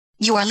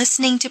You are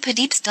listening to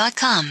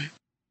Padeepz.com.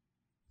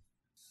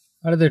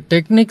 Are the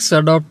techniques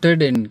adopted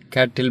in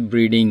cattle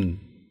breeding?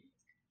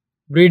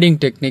 Breeding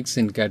techniques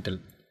in cattle.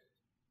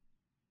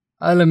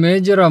 அதில்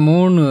மேஜராக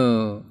 3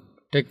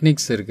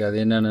 techniques இருக்குது.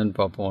 அது என்னென்னு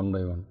பார்ப்போம் one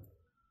by one.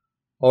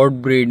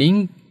 Out breeding,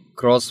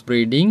 cross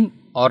breeding,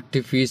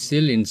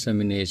 artificial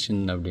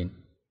insemination அப்படின்னு.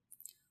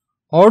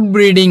 Out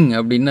breeding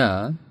அப்படின்னா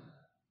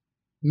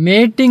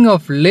matting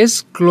of less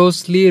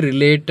closely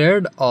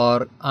related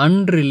R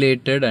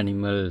unrelated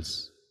animals.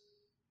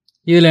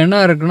 இதில் என்ன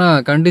இருக்குன்னா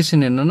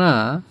கண்டிஷன் என்னென்னா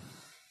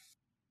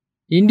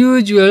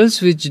individuals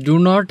which do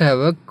not have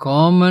a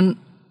common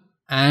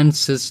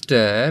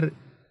ancestor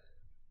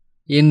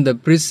in the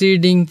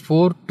preceding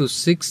 4 to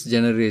 6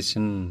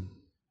 generation.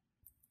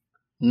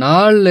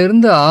 4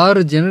 to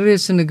 6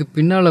 ஜெனரேஷனுக்கு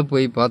பின்னால்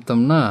போய்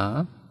பார்த்தோம்னா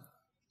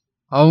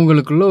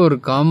அவங்களுக்குள்ள ஒரு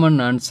காமன்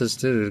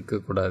ஆன்செஸ்டர்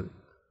இருக்கக்கூடாது.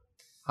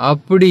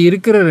 அப்படி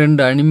இருக்கிற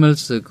 2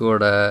 அனிமல்ஸு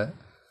கூட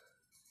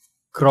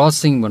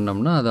கிராஸிங்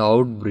பண்ணோம்னா அது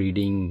out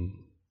breeding.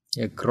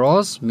 A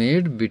cross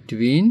made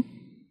between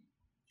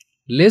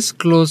less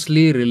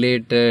closely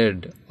related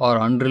or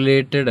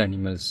unrelated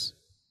animals.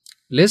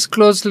 less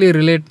closely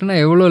relatedனா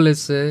எவ்வளோ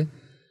லெஸ்ஸு?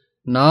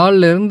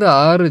 4 to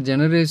 6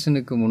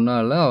 ஜெனரேஷனுக்கு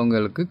முன்னால்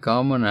அவங்களுக்கு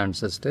காமன்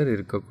ஆன்செஸ்டர்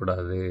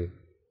இருக்கக்கூடாது.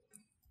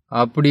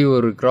 அப்படி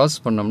ஒரு கிராஸ்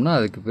பண்ணோம்னா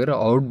அதுக்கு பேர்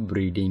அவுட்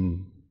ப்ரீடிங்.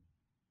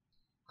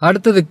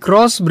 அடுத்தது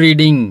கிராஸ்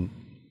ப்ரீடிங்.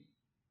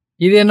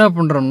 இது என்ன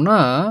பண்ணுறோம்னா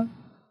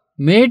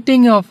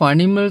matting of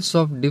animals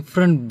of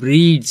different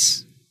breeds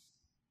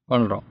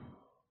பண்ணுறோம்.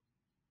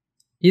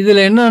 இதில்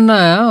என்னன்னா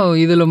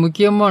இதில்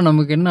முக்கியமாக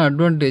நமக்கு என்ன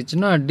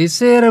அட்வான்டேஜ்னா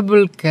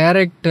desirable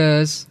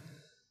characters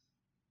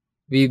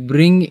we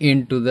bring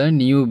in to the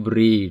new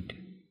breed.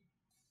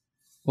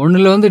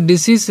 ஒன்றில்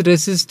டிசீஸ்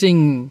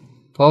ரெசிஸ்டிங்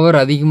பவர்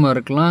அதிகமாக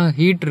இருக்கலாம்,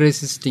 ஹீட்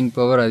ரெசிஸ்டிங்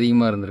பவர்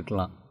அதிகமாக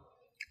இருந்திருக்கலாம்.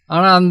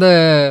 ஆனால் அந்த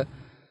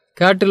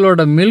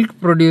கேட்டிலோட மில்க்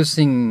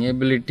ப்ரொடியூசிங்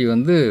எபிலிட்டி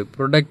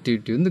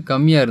ப்ரொடக்டிவிட்டி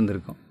கம்மியாக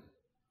இருந்திருக்கும்.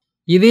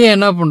 இதே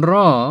என்ன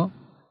பண்ணுறோம்,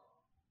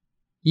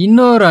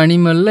 இன்னொரு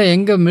அனிமலில்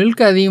எங்கே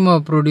மில்க் அதிகமாக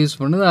ப்ரொடியூஸ்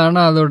பண்ணுது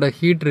ஆனால் அதோட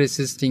heat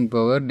resisting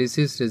power,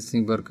 disease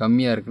resisting power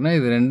கம்மியாக இருக்குன்னா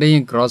இது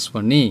ரெண்டையும் க்ராஸ்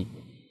பண்ணி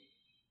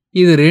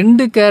இது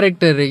 2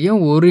 கேரக்டரையும்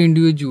ஒரு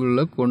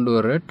இண்டிவிஜுவலில் கொண்டு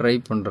வர ட்ரை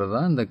பண்ணுறது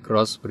தான் இந்த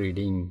கிராஸ்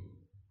ப்ரீடிங்.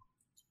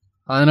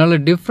 அதனால்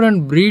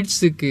டிஃப்ரெண்ட்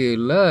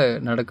ப்ரீட்ஸுக்குள்ள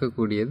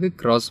நடக்கக்கூடியது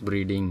கிராஸ்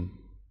ப்ரீடிங்.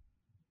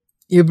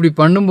 இப்படி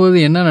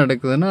பண்ணும்போது என்ன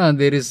நடக்குதுன்னா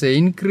there is a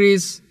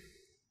increase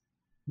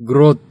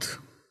growth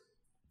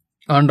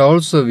and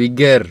also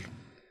vigor.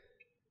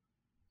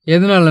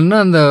 எதனாலன்னா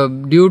அந்த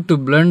due to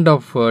blend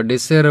of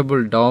desirable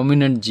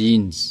dominant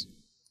jeans.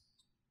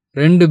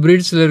 2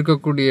 ப்ரீட்ஸில்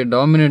இருக்கக்கூடிய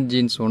டாமினன்ட்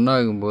ஜீன்ஸ்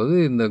ஒன்றாகும்போது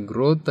இந்த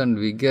க்ரோத் அண்ட்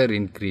விகர்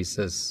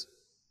இன்க்ரீசஸ்.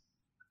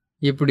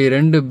 இப்படி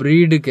 2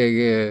 ப்ரீடுக்கு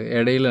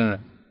இடையில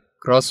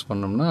கிராஸ்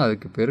பண்ணோம்னா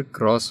அதுக்கு பேர்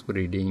கிராஸ்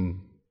ப்ரீடிங்.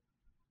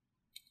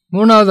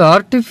 3வது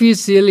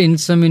ஆர்டிஃபிஷியல்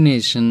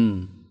இன்செமினேஷன்.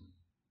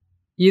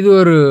 இது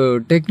ஒரு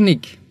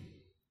டெக்னிக்.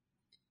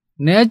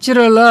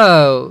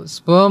 நேச்சுரலாக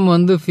ஸ்பெர்ம்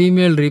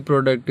ஃபீமேல்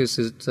ரீப்ரொடக்டிவ்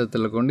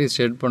சிஸ்டத்தில் கொண்டு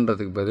ஷெட்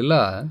பண்ணுறதுக்கு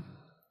பதிலாக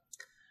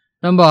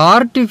நம்ம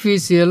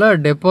ஆர்டிஃபிஷியலாக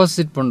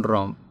டெபாசிட்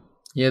பண்ணுறோம்.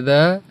 எதை?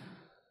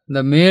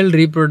 இந்த மேல்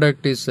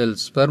ரீப்ரொடக்டிவ்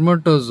செல்ஸ்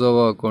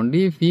ஸ்பெர்மட்டோசோவா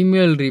கொண்டு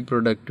ஃபீமேல்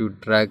ரீப்ரொடக்டிவ்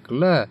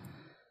ட்ராக்கில்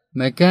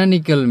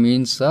மெக்கானிக்கல்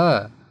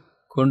மீன்ஸாக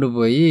கொண்டு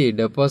போய்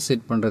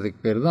டெபாசிட்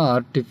பண்ணுறதுக்கு பேர் தான்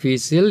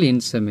artificial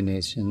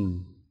insemination.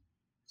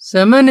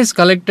 Semen is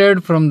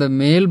collected from the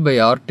மேல் பை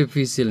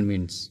ஆர்டிஃபிஷியல்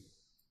மீன்ஸ்.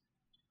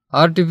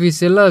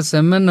 ஆர்டிஃபிஷியலாக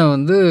செமனை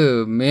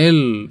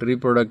மேல்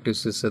ரீப்ரொடக்டிவ்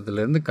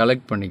சிஸ்டத்துலேருந்து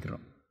கலெக்ட்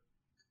பண்ணிக்கிறோம்.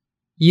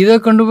 இதை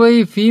கொண்டு போய்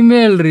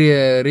ஃபீமேல்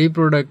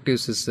ரீப்ரொடக்டிவ்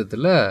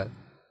சிஸ்டத்தில்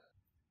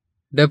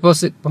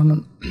டெபாசிட்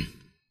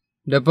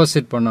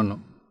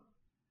பண்ணணும்.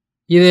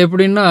 இது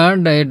எப்படின்னா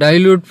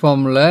டைல்யூட்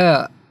ஃபார்மில்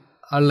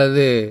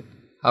அல்லது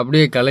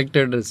அப்படியே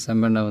கலெக்டட்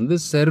செமனை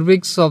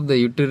செர்விக்ஸ் ஆஃப் த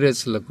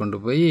யூட்டிரஸில் கொண்டு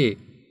போய்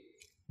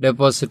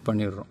டெபாசிட்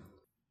பண்ணிடுறோம்.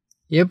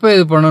 எப்போ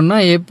இது பண்ணணும்னா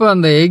எப்போ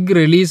அந்த எக்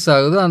ரிலீஸ்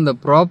ஆகுதோ அந்த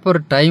ப்ராப்பர்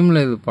டைமில்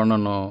இது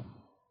பண்ணணும்.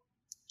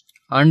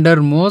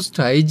 அண்டர் மோஸ்ட்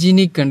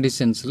ஹைஜீனிக்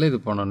கண்டிஷன்ஸில் இது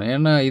பண்ணணும்.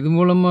 ஏன்னா இது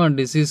மூலமாக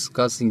டிசீஸ்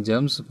காசிங்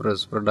ஜெர்ம்ஸ்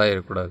ஸ்ப்ரெட்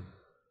ஆகிடக்கூடாது.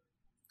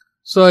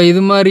 ஸோ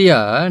இது மாதிரியா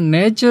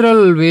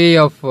நேச்சுரல் வே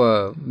ஆஃப்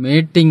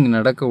மேட்டிங்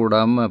நடக்க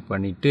விடாமல்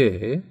பண்ணிவிட்டு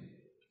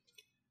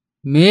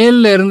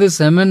மேல்லேருந்து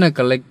செமனை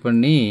கலெக்ட்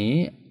பண்ணி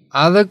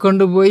அதை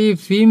கொண்டு போய்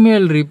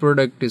ஃபீமேல்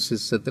ரீப்ரொடக்டிவ்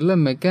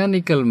சிஸ்டத்தில்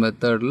மெக்கானிக்கல்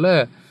மெத்தடில்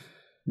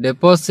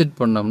டெபாசிட்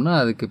பண்ணோம்னா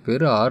அதுக்கு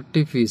பேர்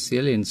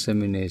ஆர்டிஃபிஷியல்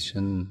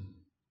இன்செமினேஷன்.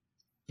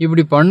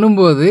 இப்படி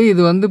பண்ணும்போது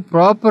இது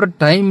ப்ராப்பர்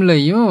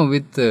டைம்லையும்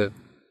வித்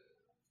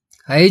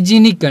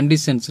ஹைஜீனிக்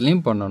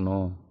கண்டிஷன்ஸ்லையும்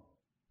பண்ணணும்.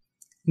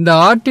 இந்த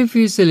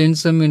ஆர்டிஃபிஷியல்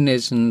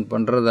இன்செமினேஷன்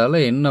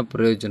பண்ணுறதால என்ன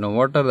பிரயோஜனம்?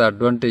 What are the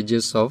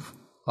advantages of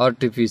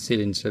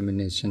artificial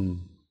insemination?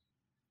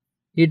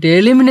 It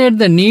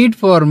eliminate the need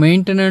for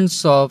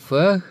maintenance of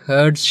a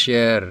hurt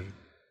share.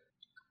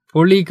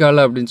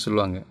 பொலிகாலை அப்படின்னு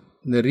சொல்லுவாங்க.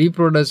 இந்த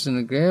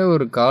ரீப்ரொடக்ஷனுக்கே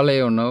ஒரு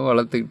காளையை ஒன்று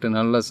வளர்த்துக்கிட்டு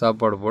நல்லா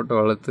சாப்பாடு போட்டு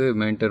வளர்த்து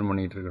மெயின்டைன்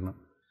பண்ணிகிட்டு இருக்கணும்.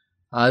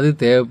 அது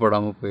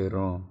தேவைப்படாமல்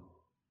போயிடும்.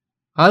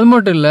 அது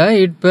மட்டும் இல்லை,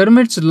 it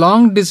permits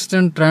long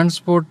distance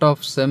transport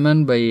of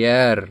semen by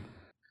ஏர்.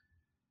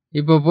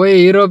 இப்போ போய்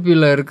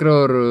யூரோப்பியில் இருக்கிற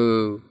ஒரு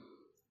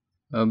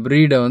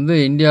ப்ரீடை வந்து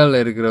இந்தியாவில்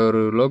இருக்கிற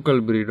ஒரு லோக்கல்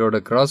ப்ரீடோட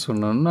கிராஸ்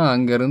பண்ணோம்னா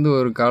அங்கேருந்து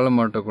ஒரு காளை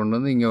மாட்டை கொண்டு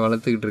வந்து இங்கே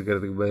வளர்த்துக்கிட்டு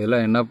இருக்கிறதுக்கு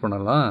பதிலாக என்ன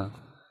பண்ணலாம்,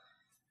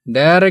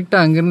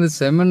 டைரெக்டாக அங்கேருந்து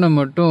செமனை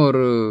மட்டும்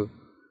ஒரு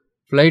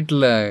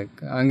ஃப்ளைட்டில்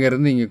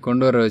அங்கேருந்து இங்கே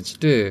கொண்டு வர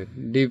வச்சுட்டு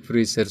டீப்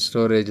ஃப்ரீசர்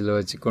ஸ்டோரேஜில்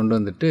வச்சு கொண்டு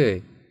வந்துட்டு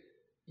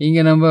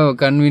இங்கே நம்ம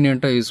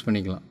கன்வீனியண்ட்டாக யூஸ்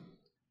பண்ணிக்கலாம்.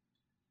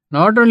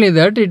 Not only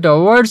that, it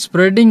avoids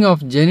spreading of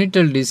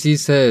genital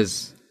diseases.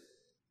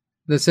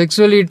 இந்த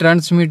செக்ஷுவலி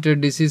டிரான்ஸ்மிட்டட்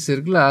டிசீஸ்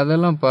இருக்குல்ல,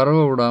 அதெல்லாம் பரவ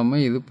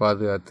விடாமல் இது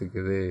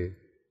பாதுகாத்துக்குது.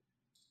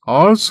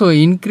 Also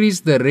increase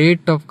the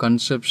rate of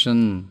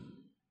conception.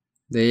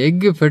 இந்த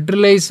எக்கு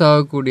ஃபெர்டிலைஸ்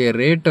ஆகக்கூடிய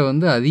ரேட்டை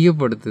வந்து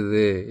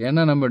அதிகப்படுத்துது.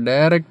 ஏன்னா நம்ம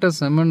டைரெக்டாக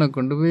செமனை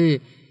கொண்டு போய்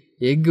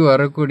எக்கு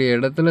வரக்கூடிய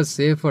இடத்துல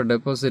சேஃபாக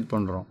டெபாசிட்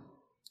பண்ணுறோம்.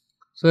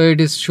 So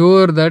it is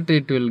sure that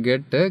it will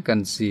get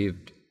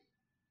conceived.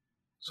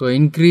 So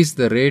increase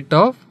the rate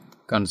of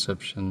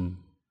conception.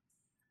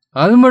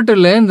 அது மட்டும்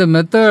இல்லை, இந்த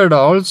method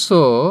also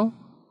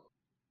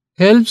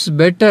helps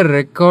better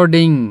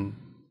recording.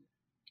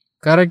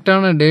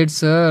 கரெக்டான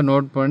டேட்ஸை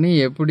நோட் பண்ணி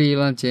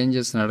எப்படிலாம்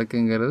சேஞ்சஸ்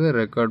நடக்குங்கிறத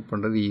ரெக்கார்ட்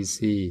பண்ணுறது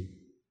easy.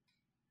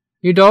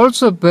 It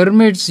also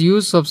permits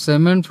use of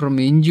semen from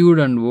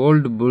injured and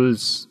old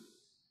bulls.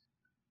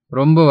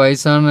 ரொம்ப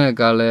வயசான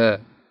காளை,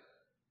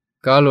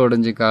 கால்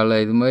உடஞ்ச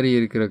காளை, இது மாதிரி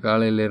இருக்கிற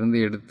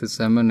காளையிலேருந்து எடுத்து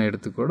செமன்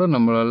எடுத்து கூட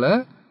நம்மளால்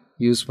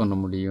யூஸ் பண்ண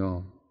முடியும்.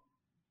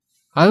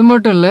 அது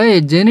மட்டும் இல்லை,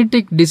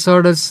 ஜெனட்டிக்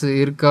டிஸார்டர்ஸ்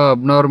இருக்கா,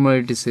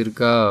 அப்நார்மாலிட்டிஸ்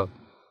இருக்கா,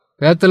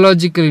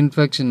 பேத்தலாஜிக்கல்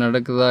இன்ஃபெக்ஷன்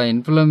நடக்குதா,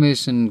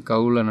 இன்ஃப்ளமேஷன்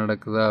கவுவில்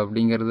நடக்குதா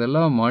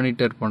அப்படிங்கிறதெல்லாம்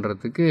மானிட்டர்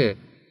பண்ணுறதுக்கு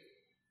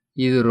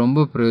இது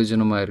ரொம்ப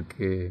பிரயோஜனமாக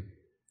இருக்குது.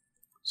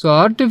 ஸோ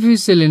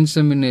ஆர்டிஃபிஷியல்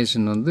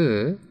இன்செமினேஷன் வந்து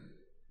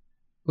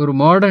ஒரு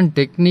மாடர்ன்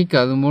டெக்னிக்.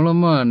 அது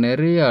மூலமாக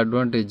நிறைய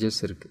அட்வான்டேஜஸ்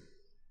இருக்குது.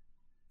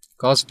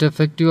 காஸ்ட்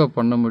எஃபெக்டிவாக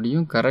பண்ண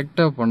முடியும்,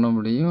 கரெக்டாக பண்ண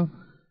முடியும்,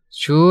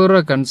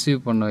 ஷூராக கன்சீவ்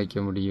பண்ண வைக்க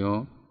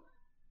முடியும்,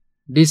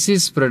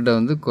 டிசீஸ் ஸ்ப்ரெட்டை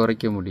வந்து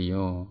குறைக்க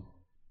முடியும்.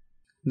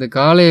 இந்த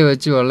காளையை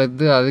வச்சு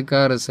வளர்த்து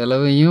அதுக்கான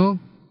செலவையும்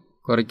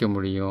குறைக்க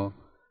முடியும்.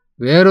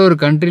 வேறொரு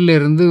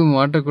கண்ட்ரியிலேருந்து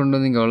மாட்டை கொண்டு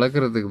வந்து இங்கே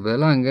வளர்க்குறதுக்கு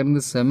பதிலாக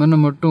அங்கேருந்து செமனை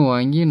மட்டும்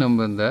வாங்கி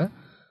நம்ம இந்த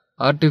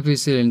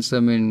ஆர்டிஃபிஷியல்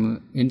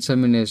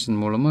இன்செமினேஷன்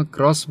மூலமாக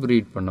கிராஸ்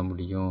ப்ரீட் பண்ண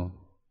முடியும்.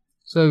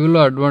 ஸோ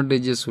இவ்வளோ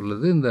அட்வான்டேஜஸ்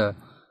உள்ளது இந்த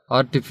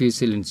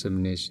ஆர்டிஃபிஷியல்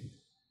இன்செமினேஷன்.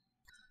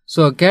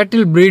 ஸோ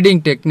கேட்டில்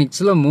breeding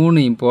டெக்னிக்ஸில்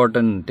 3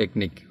 important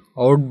technique: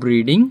 out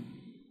breeding,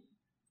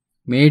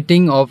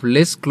 mating of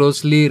less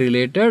closely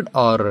related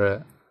or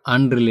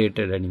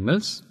unrelated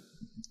animals,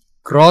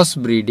 cross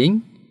breeding,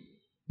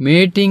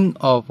 mating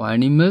of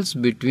animals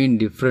between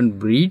different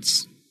breeds,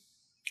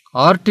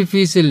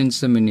 artificial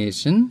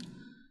insemination,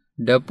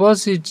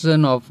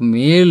 deposition of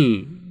male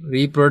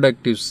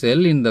reproductive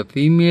cell in the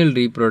female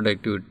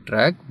reproductive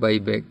tract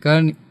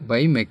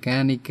by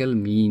mechanical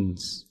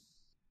means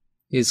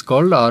is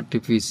called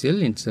artificial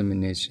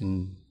insemination.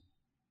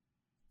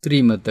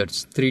 3 methods,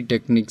 3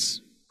 techniques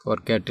for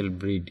cattle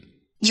breed.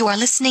 You are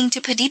listening to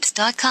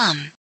Padeepz.com.